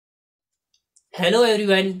Hello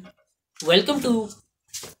everyone, welcome to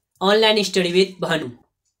Online Study with Bhanu.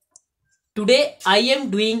 Today I am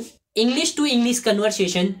doing English to English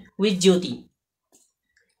conversation with Jyoti.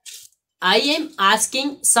 I am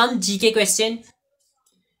asking some GK question.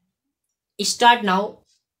 Start now.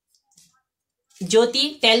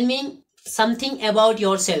 Jyoti, tell me something about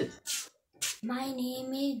yourself. My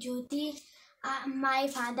name is Jyoti. My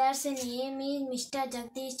father's name is Mr.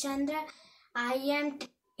 Jagdish Chandra. I am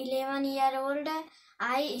 11-year-old.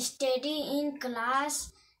 I study in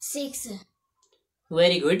class 6.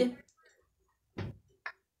 Very good.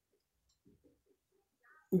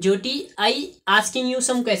 Jyoti, I asking you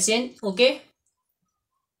some question. Okay.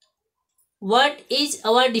 What is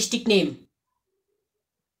our district name?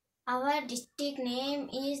 Our district name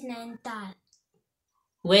is Nainital.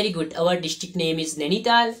 Very good. Our district name is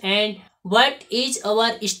Nainital. And what is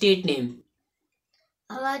our state name?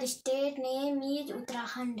 Our state name is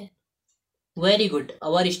Uttarakhand. Very good.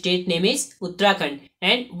 Our state name is Uttarakhand.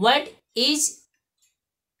 And what is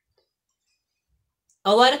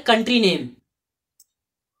our country name?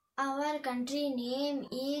 Our country name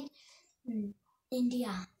is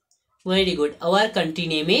India. Very good. Our country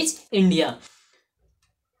name is India.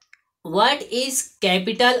 What is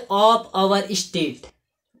capital of our state?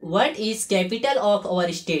 What is capital of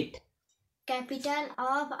our state? Capital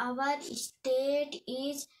of our state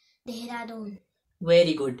is Dehradun.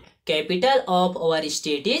 Very good. Capital of our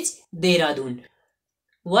state is Dehradun.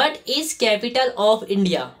 What is capital of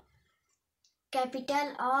India? Capital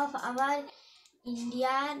of our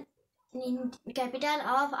India. Capital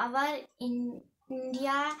of our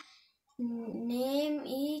India name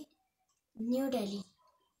is New Delhi.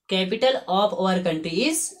 Capital of our country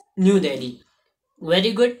is New Delhi.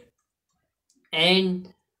 Very good.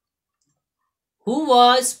 And who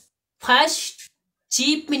was first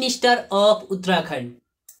Chief Minister of Uttarakhand?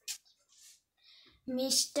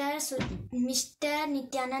 Mr.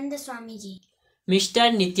 Nityanand Swamiji.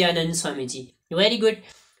 Mr. Nityanand Swamiji. Very good.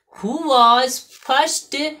 Who was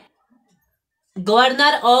first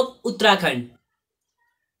Governor of Uttarakhand?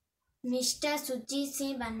 Mr. Sujit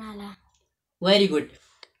Singh Barnala. Very good.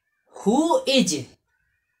 Who is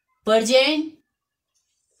present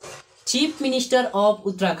Chief Minister of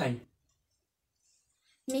Uttarakhand?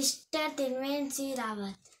 Mr. Triveni Singh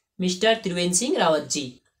Rawat. Mr. Triveni Singh Rawat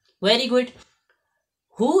ji. Very good.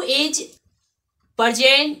 Who is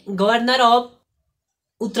present Governor of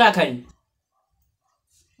Uttarakhand?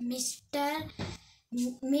 Mrs.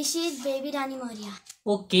 Baby Rani Maurya.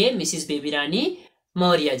 Okay, Mrs. Baby Rani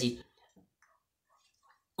Maurya ji.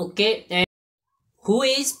 Okay, and who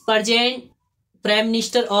is present Prime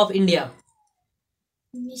Minister of India?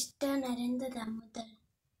 Mr. Narendra Damodar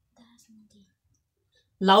Das Modi.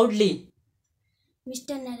 Loudly.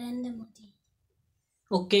 Mr. Narendra Modi.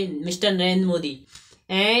 Okay, Mr. Narendra Modi.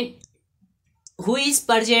 And who is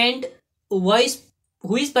present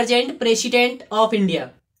President of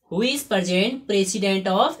India? Who is present President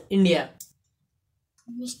of India?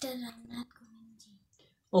 Mr. Ramnath Kovind ji.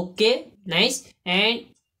 Okay, nice. And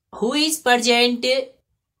who is present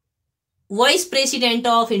Vice President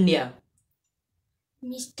of India?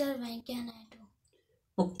 Mr. Venkaiah Naidu.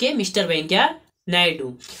 Okay, Mr. Venkaiah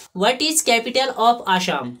Naidu. What is capital of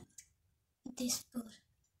Assam? Dispur.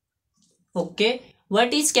 Okay.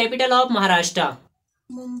 What is capital of Maharashtra?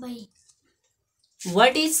 Mumbai.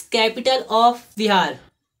 What is capital of Bihar?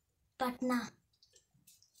 Patna.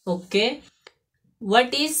 Okay.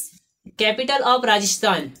 What is capital of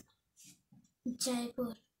Rajasthan?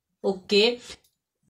 Jaipur. Okay.